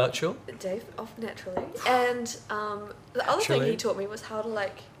Dave Birchall. Dave, naturally. And the other thing Naturally. he taught me was how to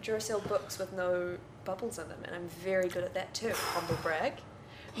like Duracell books with no bubbles in them, and I'm very good at that too. Humble brag.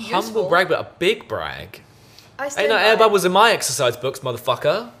 Humble Useful. brag, but a big brag. I Ain't stand no by air it. bubbles in my exercise books,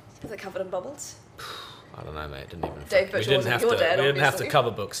 motherfucker. Is it covered in bubbles? I don't know, mate. Didn't even. Dave we Birchall didn't wasn't have your to. dad, we didn't have to obviously.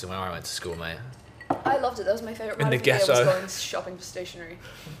 cover books when I went to school, mate. I loved it. That was my favourite In part the of the year, was ghetto. going shopping for stationery.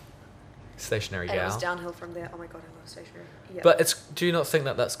 Stationary And it was gal. downhill from there. Oh my god, I love stationery. Yeah. But it's. Do you not think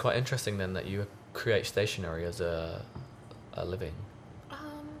that that's quite interesting then, that you create stationery as a living?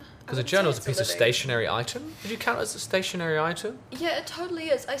 Because a journal is a piece of stationary item. Would you count it as a stationary item? Yeah, it totally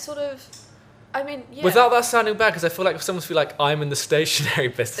is. I mean, yeah. Without that sounding bad, because I feel like if someone feel like I'm in the stationary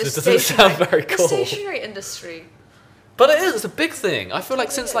business, The it doesn't sound stationery- very cool. The stationery industry. But it is. It's a big thing. I feel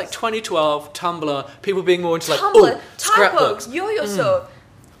like since like 2012, Tumblr, people being more into like Tumblr, oh scrapbooks. typo, yo-yo-so.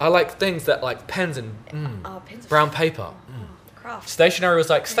 I like things that like pens and Pens are brown fun. paper. Craft. Stationery was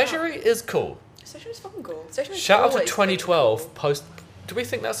like stationery is cool. Stationery's fucking cool. Stationery's Shout out to always been 2012 cool. post. Do we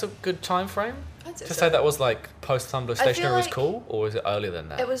think that's a good time frame I'd say to so. say that was like post Tumblr stationery was like cool, or is it earlier than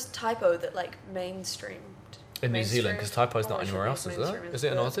that? It was typo that like mainstreamed. in New Zealand, because typo's not Oh, I anywhere else, should is be it? mainstream Is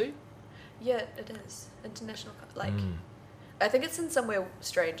it an but- Aussie? Yeah, it is. International, like, Mm. I think it's in somewhere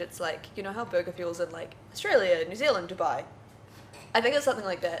strange. It's like, you know how Burger Fuel's in like Australia, New Zealand, Dubai. I think it's something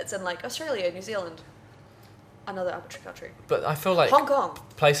like that. It's in like Australia, New Zealand. another arbitrary country. But I feel like Hong Kong.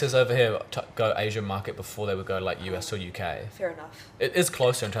 places over here go Asian market before they would go like US or UK. Fair enough. It is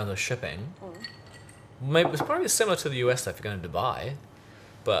closer in terms of shipping. Maybe it's probably similar to the US though if you're going to Dubai.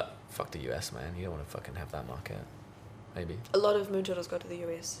 But fuck the US, man. You don't want to fucking have that market. Maybe. A lot of moon turtles go to the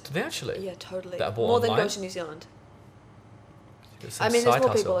US. Do they actually? Yeah, totally. That are bought more than online? go to New Zealand. It's I a mean, there's side more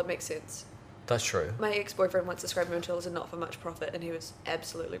hustle. people, it makes sense. That's true. My ex-boyfriend once described moon turtles as not for much profit, and he was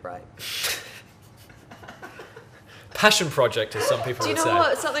absolutely right. Passion project, as some people Do you would know say.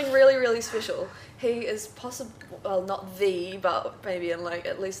 what? Something really, really special. He is possible, well, not the, but maybe in like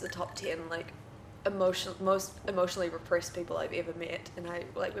at least the top 10, like most emotionally repressed people I've ever met. And I,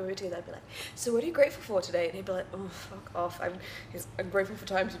 like, when we were together, I'd be like, so what are you grateful for today? And he'd be like, oh, fuck off. I'm grateful for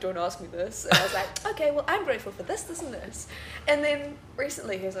times you don't ask me this. And I was like, okay, well, I'm grateful for this, this, and this. And then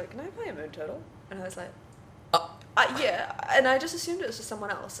recently he was like, can I buy a moon turtle? And I was like, yeah. And I just assumed it was just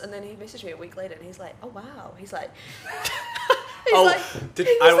someone else. And then he messaged me a week later and he's like, oh, wow. He's like...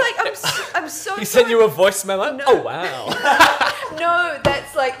 I'm so He sorry. sent you a voice memo? No. Oh, wow. No,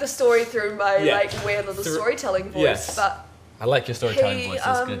 that's like the story through my Yeah. like weird little storytelling voice. Yes. But I like your storytelling voice.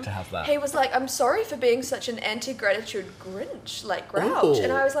 It's good to have that. he was like, I'm sorry for being such an anti-gratitude Grinch, like grouch. Ooh.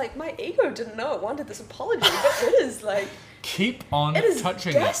 And I was like, my ego didn't know it wanted this apology, but it is like, Keep on it is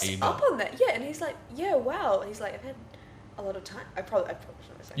touching that gassed ego. up on that. Yeah, and he's like, yeah, wow. He's like, I've had a lot of time. I probably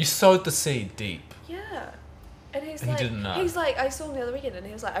shouldn't say. You sowed the seed deep. Yeah. And he's And he like, didn't know. he's like, I saw him the other weekend, and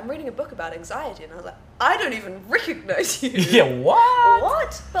he was like, I'm reading a book about anxiety, and I was like, I don't even recognize you. Yeah, what?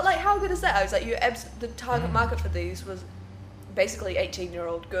 What? But like, how good is that? I was like, the target market for these was basically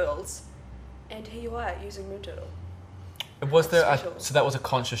 18-year-old girls, and here you are using Moon Turtle. Was there Special. so that was a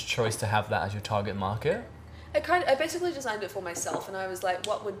conscious choice to have that as your target market? I basically designed it for myself, and I was like,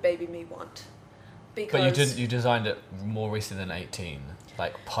 what would baby me want? Because But you designed it more recent than 18,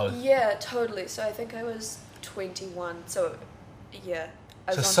 like post. Yeah, totally. So I think I was 21. So yeah.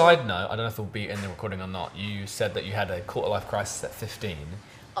 I So was on side note, I don't know if it'll be in the recording or not. You said that you had a quarter-life crisis at 15.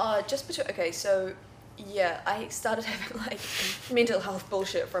 Just between, okay, so yeah, I started having like mental health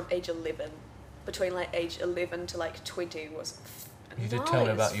bullshit from age 11. Between like age 11 to like 20 was. You did tell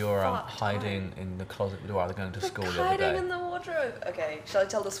me about your fuck hiding in the closet while going to school the other hiding day. in the wardrobe. Okay, shall I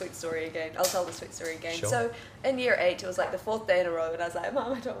tell the sweet story again? I'll tell the sweet story again. Sure. So in year 8, it was like the 4th day in a row, and I was like,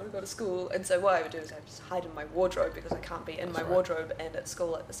 Mom, I don't want to go to school. And so what I would do is I would just hide in my wardrobe because I can't be in That's my right. wardrobe and at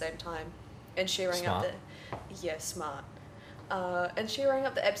school at the same time. And she rang Smart. up the smart. And she rang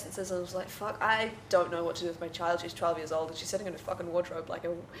up the absences and was like, fuck, I don't know what to do with my child. She's 12 years old and she's sitting in a fucking wardrobe like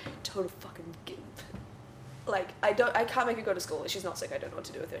a total fucking gimp. Like, I can't make her go to school. She's not sick. I don't know what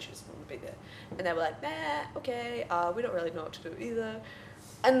to do with her. She doesn't want to be there. And they were like, nah, okay, we don't really know what to do either.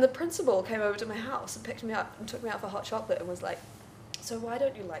 And the principal came over to my house and picked me up and took me out for hot chocolate and was like, so why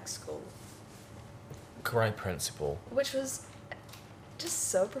don't you like school? Great principle. Which was just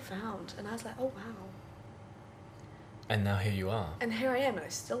so profound. And I was like, oh, wow. And now here you are. And here I am, and I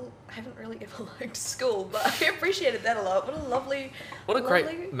still haven't really ever liked school, but I appreciated that a lot. What a lovely... What a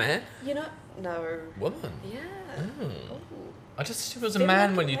great man. You know... No. Woman. Yeah. Mm. Ooh. I just assumed it was a Feminine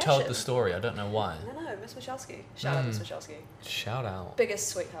man when you told the compassion. story. I don't know why. No, Miss Wachowski. Shout out Miss Wachowski. Shout out. Biggest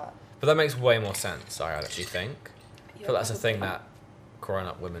sweetheart. But that makes way more sense, I actually think. I Yeah, feel that's a thing probably. that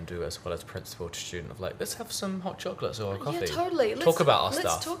grown-up women do as well as principal to student of like, let's have some hot chocolates or a coffee. Yeah, totally. Talk about our let's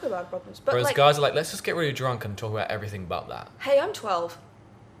stuff. talk about problems. But Whereas like, guys are like, let's just get really drunk and talk about everything but that. hey, I'm 12.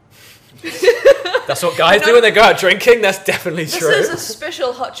 That's what guys do when they go out drinking. That's definitely This true. is a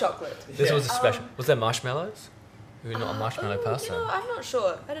special hot chocolate. This was a special. Was there marshmallows? You're not a marshmallow Oh, person. You know, I'm not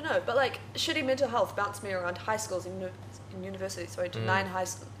sure. I don't know. But like, shitty mental health bounced me around high schools and universities. So I went to nine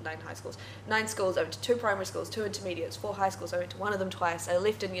schools. I went to 2 primary schools, 2 intermediates, 4 high schools. I went to one of them twice. I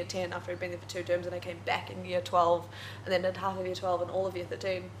left in year 10 after I'd been there for 2 terms, and I came back in year 12, and then did half of year 12 and all of year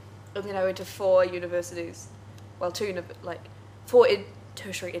 13. And then I went to 4 universities. Well, 4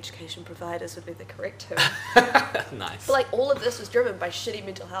 tertiary education providers would be the correct term. Nice. But like, all of this was driven by shitty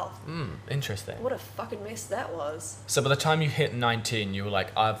mental health. Interesting. What a fucking mess that was. So by the time you hit 19, you were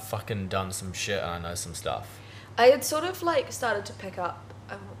like, I've fucking done some shit and I know some stuff. I had sort of like started to pick up,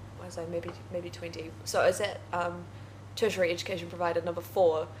 what was I, maybe 20. So I was at tertiary education provider number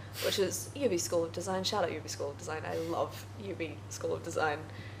 4, which is UB School of Design. Shout out UB School of Design. I love UB School of Design.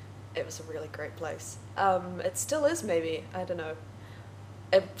 It was a really great place. It still is, maybe. I don't know.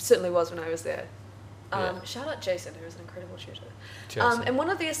 It certainly was when I was there. Yeah. Shout out Jason, who was an incredible tutor. Jason. And one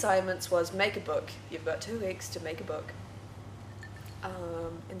of the assignments was make a book. You've got 2 weeks to make a book.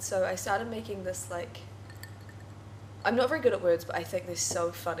 And so I started making this, like... I'm not very good at words, but I think they're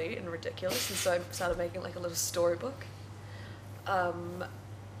so funny and ridiculous. And so I started making like a little storybook.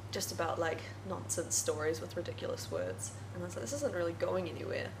 just about like nonsense stories with ridiculous words, and I was like, this isn't really going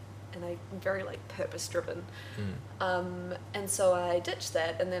anywhere, and I'm very like purpose driven, and so I ditched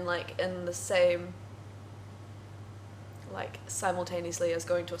that, and then like in the same, like simultaneously as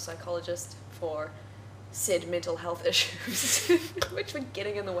going to a psychologist for said mental health issues, which were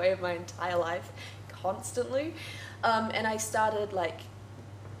getting in the way of my entire life constantly, and I started like,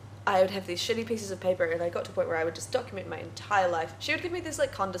 I would have these shitty pieces of paper, and I got to a point where I would just document my entire life. She would give me these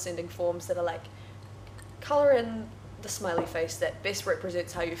like condescending forms that are like, colour in the smiley face that best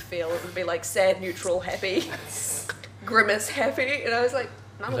represents how you feel. It would be like sad, neutral, happy, grimace, happy, and I was like,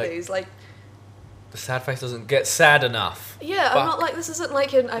 none of these, like, the sad face doesn't get sad enough. yeah, Fuck. I'm not like, this isn't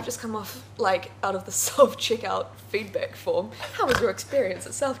like I've just come off like out of the self-checkout feedback form. How was your experience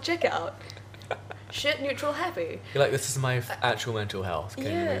at self-checkout? Shit, neutral, happy. You're like, this is my actual mental health. Can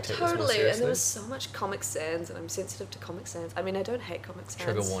you take this more totally. seriously? And there was so much Comic Sans, and I'm sensitive to Comic Sans. I mean, I don't hate Comic Sans.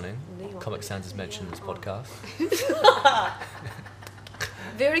 Trigger warning. Neon. Comic Sans is mentioned in this podcast.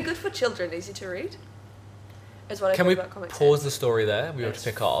 Very good for children, easy to read. Is what I Can think we about Comic pause Sans. the story there? We have to It's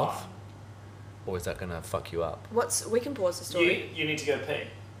pick off. fun. Or is that going to fuck you up? We can pause the story. You need to go pee.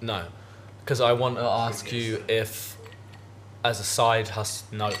 No. Because I want to ask you if, as a side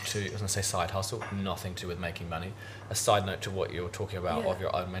note to, I was going to say side hustle, nothing to do with making money, a side note to what you were talking about Yeah. of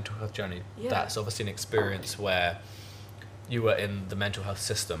your own mental health journey, Yeah. that's obviously an experience where you were in the mental health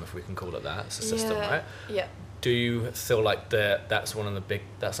system, if we can call it that. It's a system, right? Yeah. Do you feel like that's one of the big,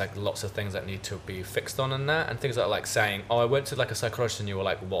 that's like lots of things that need to be fixed on in that, and things like saying, oh, I went to like a psychologist and you were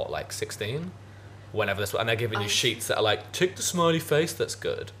like, what, like 16? Whenever this, and they're giving you sheets that are like, tick the smiley face, that's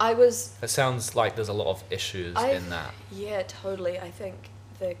good. It sounds like there's a lot of issues in that. Yeah, totally. I think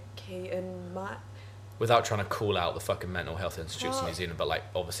the key in my... Without trying to call out the fucking mental health institutes in Well, New Zealand, but like,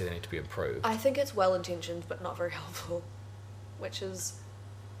 obviously they need to be improved. I think it's well-intentioned, but not very helpful, which is...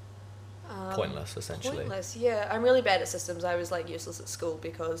 Pointless, essentially. Pointless, yeah. I'm really bad at systems. I was like useless at school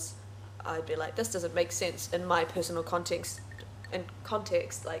because I'd be like, this doesn't make sense in my personal context.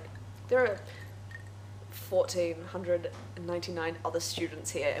 Like, there are 1,499 other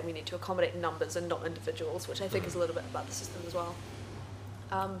students here, and we need to accommodate numbers and not individuals, which I think is a little bit about the system as well.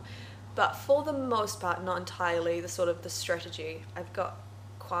 But for the most part, not entirely, the strategy, I've got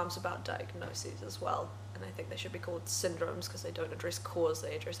qualms about diagnoses as well, and I think they should be called syndromes because they don't address cause,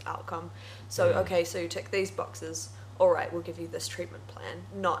 they address outcome. So, okay, so you tick these boxes, alright, we'll give you this treatment plan,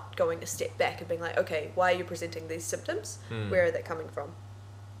 not going a step back and being like, okay, why are you presenting these symptoms? Where are they coming from?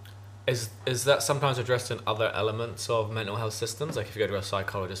 Is that sometimes addressed in other elements of mental health systems? Like if you go to a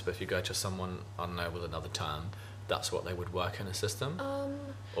psychologist, but if you go to someone, I don't know, with another term, that's what they would work in a system?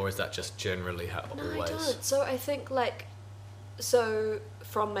 Or is that just generally how No, always? I don't. So I think so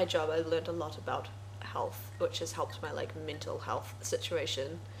from my job I learned a lot about health, which has helped my mental health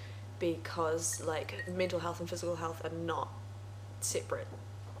situation, because mental health and physical health are not separate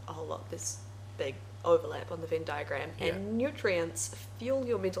a whole lot. There's big overlap on the Venn diagram, and nutrients fuel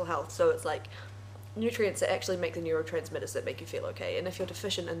your mental health. So it's like nutrients that actually make the neurotransmitters that make you feel okay, and if you're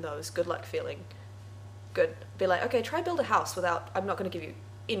deficient in those, good luck feeling good. Be like, okay, try build a house without, I'm not going to give you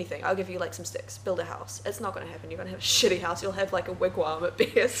anything, I'll give you some sticks, build a house. It's not going to happen. You're going to have a shitty house. You'll have a wigwam at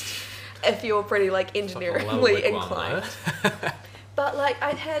best if you're pretty engineeringly inclined. But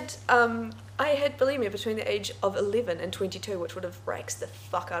I had bulimia between the age of 11 and 22, which would have raxed the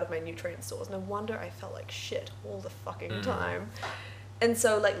fuck out of my nutrient stores. No wonder I felt like shit all the fucking time. And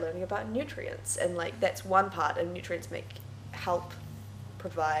so learning about nutrients, and that's one part, and nutrients help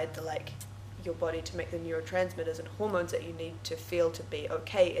provide your body to make the neurotransmitters and hormones that you need to feel to be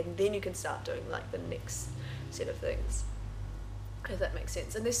okay, and then you can start doing the next set of things, if that makes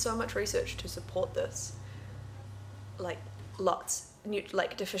sense. And there's so much research to support this, lots.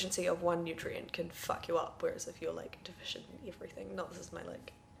 Deficiency of one nutrient can fuck you up, whereas if you're deficient in everything, not this is my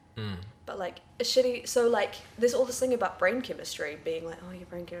but a shitty, so there's all this thing about brain chemistry being oh, your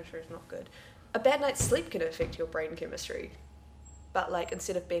brain chemistry is not good. A bad night's sleep can affect your brain chemistry, but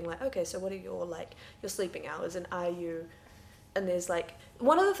instead of being okay, so what are your your sleeping hours, and are you, and there's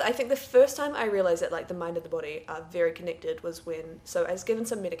one of the I think the first time I realized that the mind and the body are very connected was when, so I was given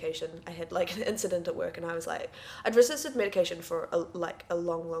some medication. I had an incident at work, and I was I'd resisted medication for a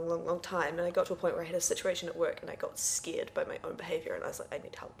long time, and I got to a point where I had a situation at work and I got scared by my own behavior, and I was I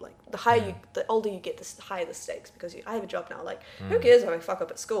need help. The higher the older you get, the higher the stakes, because I have a job now. Who cares if I fuck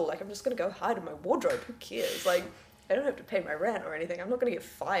up at school? I'm just gonna go hide in my wardrobe. Who cares? I don't have to pay my rent or anything. I'm not going to get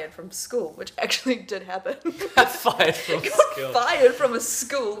fired from school, which actually did happen. Fired from school. Fired from a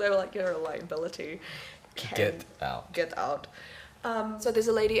school. They were you're a liability. Get out. Get out. So there's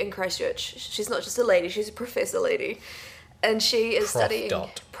a lady in Christchurch. She's not just a lady, she's a professor lady. And she is studying...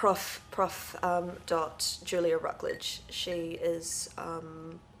 Dot Julia Ruckledge. She is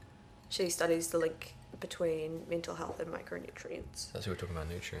she studies the link between mental health and micronutrients. That's what we're talking about,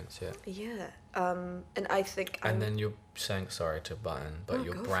 nutrients, yeah. Yeah. And I think And then you're saying, sorry to button, but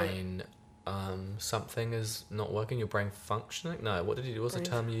your brain, something is not working, your brain functioning? No, what was the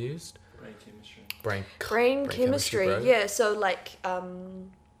term you used? Brain chemistry. Brain chemistry, yeah. So like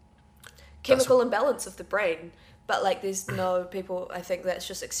chemical imbalance of the brain. But like there's no people, I think that's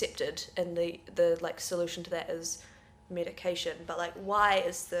just accepted, and the like solution to that is medication. But like why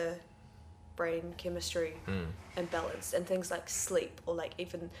is the brain chemistry imbalanced? And things like sleep, or like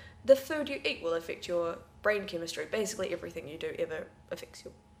even the food you eat will affect your brain chemistry. Basically everything you do ever affects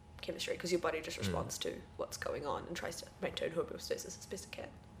your chemistry, because your body just responds to what's going on and tries to maintain homeostasis as best it can.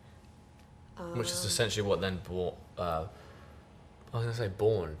 Which is essentially what then I was going to say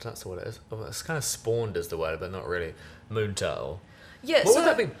born, that's what it is. Oh, it's kind of spawned is the word, but not really. Moon turtle. Yeah, what would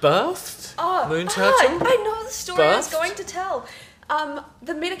that be? Birthed? Moon turtle? I know the story I was Birthed? going to tell.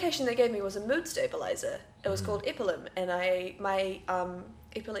 The medication they gave me was a mood stabilizer. It was called Epilim, and my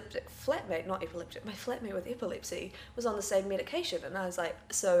epileptic flatmate, not epileptic, my flatmate with epilepsy was on the same medication, and I was like,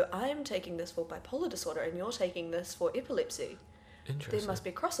 so I'm taking this for bipolar disorder, and you're taking this for epilepsy. Interesting. There must be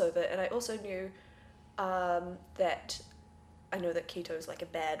a crossover, and I also knew that I know that keto is like a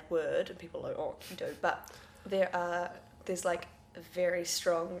bad word, and people are like, oh, keto, but there's like very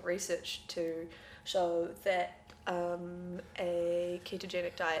strong research to show that a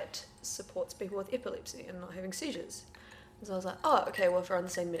ketogenic diet supports people with epilepsy and not having seizures. And so I was like, oh, okay, well, if we're on the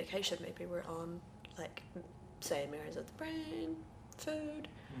same medication, maybe we're on like same areas of the brain, food.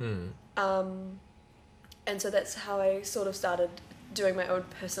 And so that's how I sort of started doing my own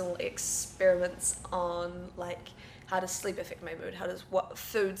personal experiments on like how does sleep affect my mood, how does what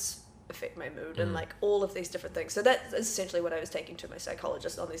foods affect my mood, and like all of these different things. So that's essentially what I was taking to my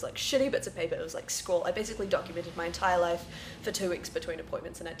psychologist on these like shitty bits of paper. It was like scroll. I basically documented my entire life for 2 weeks between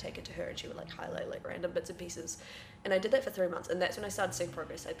appointments, and I'd take it to her and she would like highlight like random bits and pieces. And I did that for 3 months, and that's when I started seeing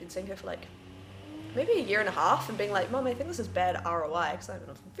progress. I'd been seeing her for like maybe a year and a half and being like, Mum, I think this is bad ROI, because I'm in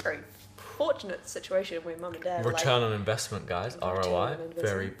a very fortunate situation where Mum and Dad return on investment, guys. ROI,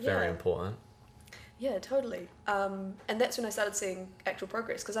 very important. Yeah, totally. And that's when I started seeing actual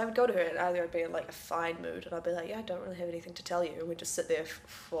progress, because I would go to her and either I'd be in like a fine mood and I'd be like, yeah, I don't really have anything to tell you, and we'd just sit there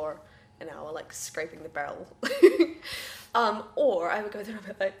for an hour like scraping the barrel. Or I would go there and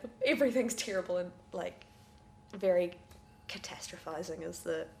be like, everything's terrible, and like very catastrophizing is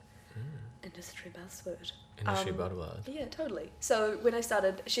the industry buzzword. Industry buzzword. Yeah, totally. So when I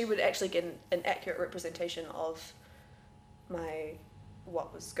started, she would actually get an accurate representation of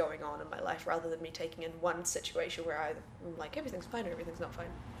what was going on in my life, rather than me taking in one situation where I'm like, everything's fine or everything's not fine.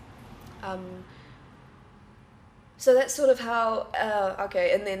 So that's sort of how,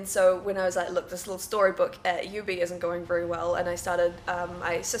 and then so when I was like, look, this little storybook at UB isn't going very well, and I started,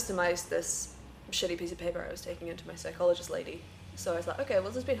 I systemized this shitty piece of paper I was taking into my psychologist lady. So I was like, okay, well,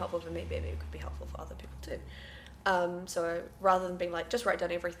 this has been helpful for me, maybe it could be helpful for other people too. So rather than being like, just write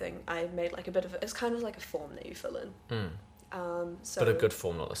down everything, I made like a bit of, it's kind of like a form that you fill in. But a good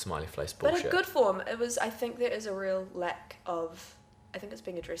form, not the smiley face bullshit. But a good form. It was, I think there is a real lack of, I think it's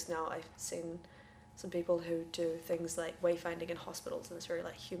being addressed now. I've seen some people who do things like wayfinding in hospitals, and it's very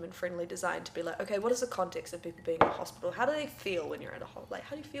like human friendly design to be like, okay, what is the context of people being in a hospital? How do they feel when you're at how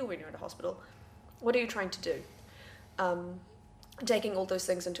do you feel when you're at a hospital? What are you trying to do? Taking all those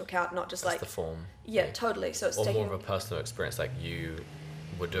things into account, not just That's the form. Yeah, totally. So it's or taking more of a personal experience, like you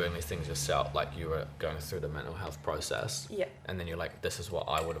were doing these things yourself, like you were going through the mental health process. Yeah. And then you're like, this is what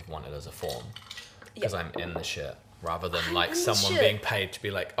I would have wanted as a form, because I'm in the shit. Rather than I'm like in the someone shit. being paid to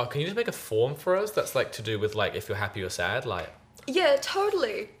be like, oh, can you just make a form for us that's like to do with like if you're happy or sad, like. Yeah,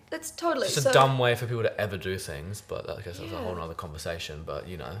 totally. That's totally. It's a dumb way for people to ever do things, but I guess that's a whole other conversation. But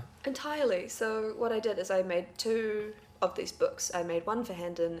you know. Entirely. So what I did is I made 2 of these books. I made one for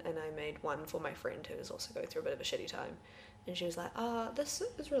Handon, and I made one for my friend who was also going through a bit of a shitty time. And she was like, this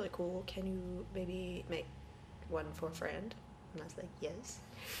is really cool. Can you maybe make one for a friend? And I was like, yes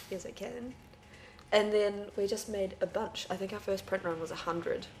I can. And then we just made a bunch. I think our first print run was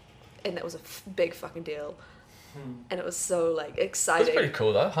 100, and that was a big fucking deal. And it was so like exciting. That's pretty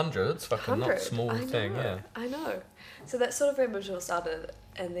cool though. 100, it's fucking 100, not a small thing, yeah. I know. So that's sort of where Birchall started,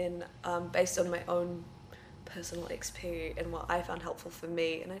 and then based on my own personal XP and what I found helpful for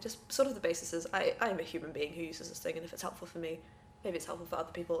me, and I just sort of the basis is I am a human being who uses this thing, and if it's helpful for me, maybe it's helpful for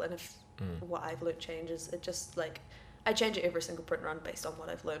other people, and if what I've learned changes, it just like I change it every single print run based on what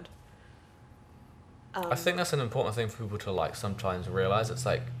I've learned. I think that's an important thing for people to like sometimes realize. It's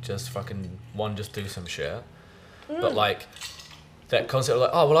like just fucking just do some shit, but like that concept of like,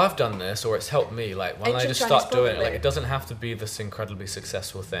 oh well, I've done this, or it's helped me. Like, why don't I Ancient just Chinese start doing it? Like, folklore. it doesn't have to be this incredibly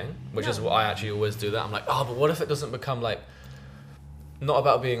successful thing, which is No. what I actually always do. That I'm like, oh, but what if it doesn't become like, not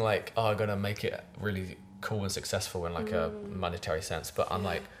about being like, oh, I'm gonna make it really cool and successful in like a monetary sense, but I'm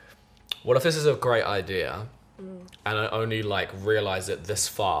like, what if this is a great idea, and I only like realize it this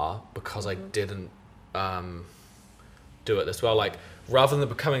far because I didn't do it this well. Like, rather than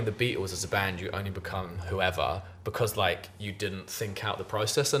becoming the Beatles as a band, you only become whoever because like you didn't think out the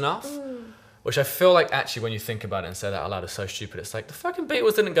process enough. Which I feel like actually when you think about it and say that out loud is so stupid. It's like the fucking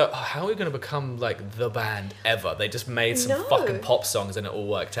Beatles didn't go, oh, how are we going to become like the band ever? They just made some No. fucking pop songs and it all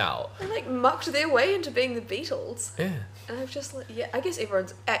worked out. They like mucked their way into being the Beatles. Yeah. And I've just like, yeah, I guess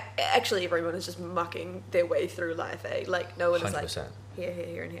actually everyone is just mucking their way through life, eh? Like no one is like 100%.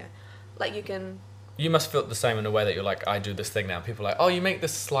 here, and here. Like you can. You must feel the same in a way that you're like, I do this thing now. And people are like, oh, you make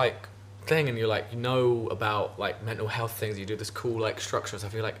this like thing and you're like, you know about like mental health things. You do this cool like structure. So I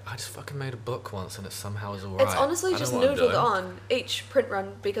feel like I just fucking made a book once and it somehow is alright. It's honestly I just know what I'm noodled doing. on each print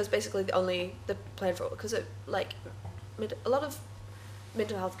run because basically the plan for it, because it like a lot of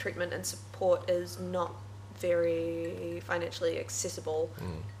mental health treatment and support is not very financially accessible.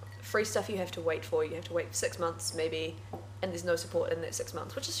 Free stuff you have to wait for. You have to wait for 6 months maybe, and there's no support in that 6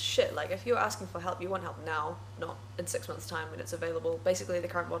 months, which is shit. Like if you're asking for help, you want help now, not in 6 months' time when it's available. Basically, the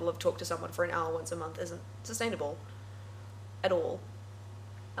current model of talk to someone for an hour once a month isn't sustainable at all.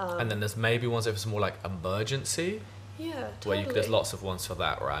 And then there's maybe ones if it's more like emergency. Yeah, Where totally. there's lots of ones for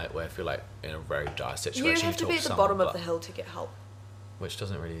that, right? Where if you're like in a very dire situation, You have to talk be at the someone, bottom of but- the hill to get help. which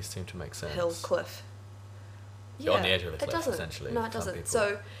doesn't really seem to make sense. Hill, cliff. You're on the edge of a it cliff, doesn't. essentially, No, it for some doesn't. people.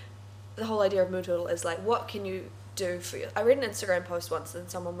 So the whole idea of mood turtle is like, what can you do for you? I read an Instagram post once and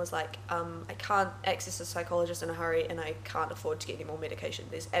someone was like, I can't access a psychologist in a hurry and I can't afford to get any more medication.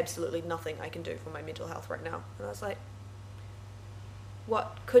 There's absolutely nothing I can do for my mental health right now. And I was like,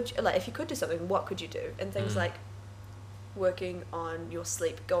 what could you, like, if you could do something, what could you do? And things like working on your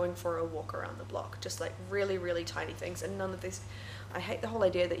sleep, going for a walk around the block, just like really, really tiny things. And none of these, I hate the whole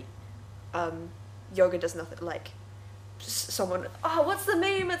idea that yoga does nothing, like someone, oh, what's the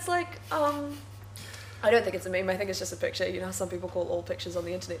meme? It's like, I don't think it's a meme. I think it's just a picture. You know how some people call all pictures on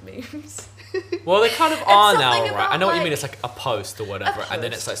the internet memes? Well, they kind of are now, something right? I know about, what you mean. like, It's like a post or whatever, and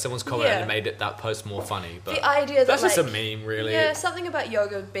then it's post. like someone's commented Yeah. and made that post more funny. But The idea that that's just a like, meme, really. Yeah, something about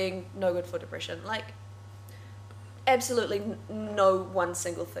yoga being no good for depression. Like, absolutely no one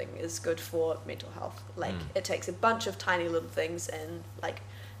single thing is good for mental health. Like, it takes a bunch of tiny little things, and like,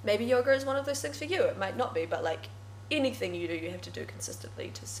 maybe yoga is one of those things for you. It might not be, but like, anything you do, you have to do consistently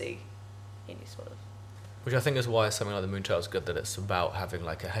to see any sort of. Which I think is why something like the Moon Trail is good, that it's about having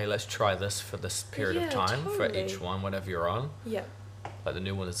like a, hey, let's try this for this period of Yeah, time for totally. each one, whatever you're on. Yeah. Like the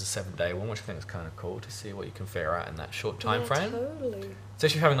new one is the 7-day one, which I think is kind of cool to see what you can figure out in that short time Yeah, frame. Totally. Especially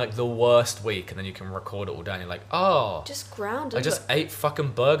if you're having like the worst week and then you can record it all down. You're like, oh, Just ground I into just it. ate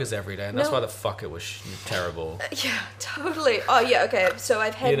fucking burgers every day, and that's No. why the fuck it was terrible. Yeah, totally. Oh yeah, okay. So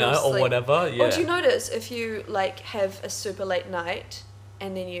I've had You know, no or sleep. whatever. Yeah. Or do you notice if you like have a super late night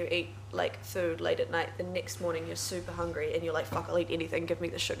and then you eat like food late at night, the next morning you're super hungry and you're like, fuck, I'll eat anything, give me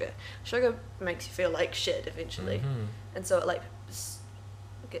the sugar. Sugar makes you feel like shit eventually. Mm-hmm. And so it like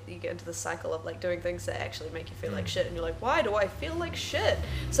you get into the cycle of like doing things that actually make you feel like shit, and you're like, why do I feel like shit?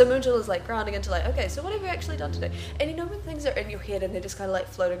 So Moonchill is like grounding into like, okay, so what have you actually done today? And you know when things are in your head and they're just kind of like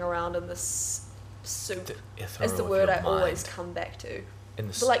floating around in this soup, The ethereal is the of word your I always mind. come back to. In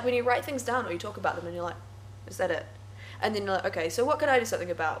the But like when you write things down or you talk about them and you're like, is that it? And then you're like, okay, so what can I do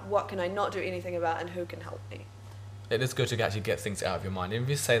something about? What can I not do anything about? And who can help me? It is good to actually get things out of your mind. Even if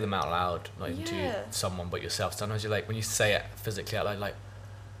you say them out loud, not even Yeah. to someone but yourself. Sometimes you're like, when you say it physically out loud, like,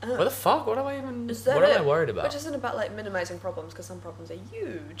 what the fuck? What am I even? Is that What am it? I worried about? Which isn't about like minimizing problems, because some problems are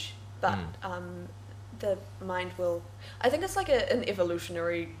huge. But the mind will. I think it's like an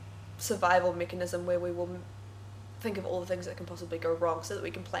evolutionary survival mechanism where we will think of all the things that can possibly go wrong so that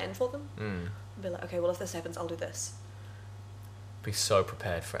we can plan for them. And be like, okay, well if this happens, I'll do this. Be so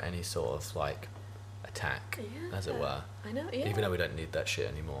prepared for any sort of like attack, as it were. I know. Yeah. Even though we don't need that shit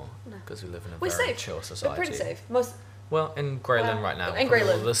anymore, No. because we live in a We're very safe. chill We're society. pretty safe. Most. Well, in Greyland Well, right now, in probably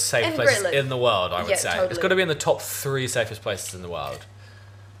one Greyland. of the safe In places Greyland. in the world, I would Yeah, say. It's totally. got to be in the top 3 safest places in the world.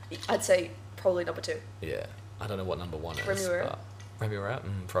 I'd say probably number 2. Yeah, I don't know what number 1 is. Remuera? but Remuera?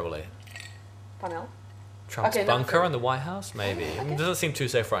 Probably. Parnell. Trump's Okay, number bunker 3. in the White House, maybe. Okay. It doesn't seem too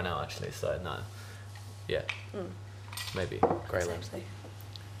safe right now, actually. So no. Yeah. Maybe Greyland.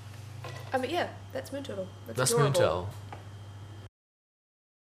 But yeah, that's Moon Turtle. That's adorable. Moontel.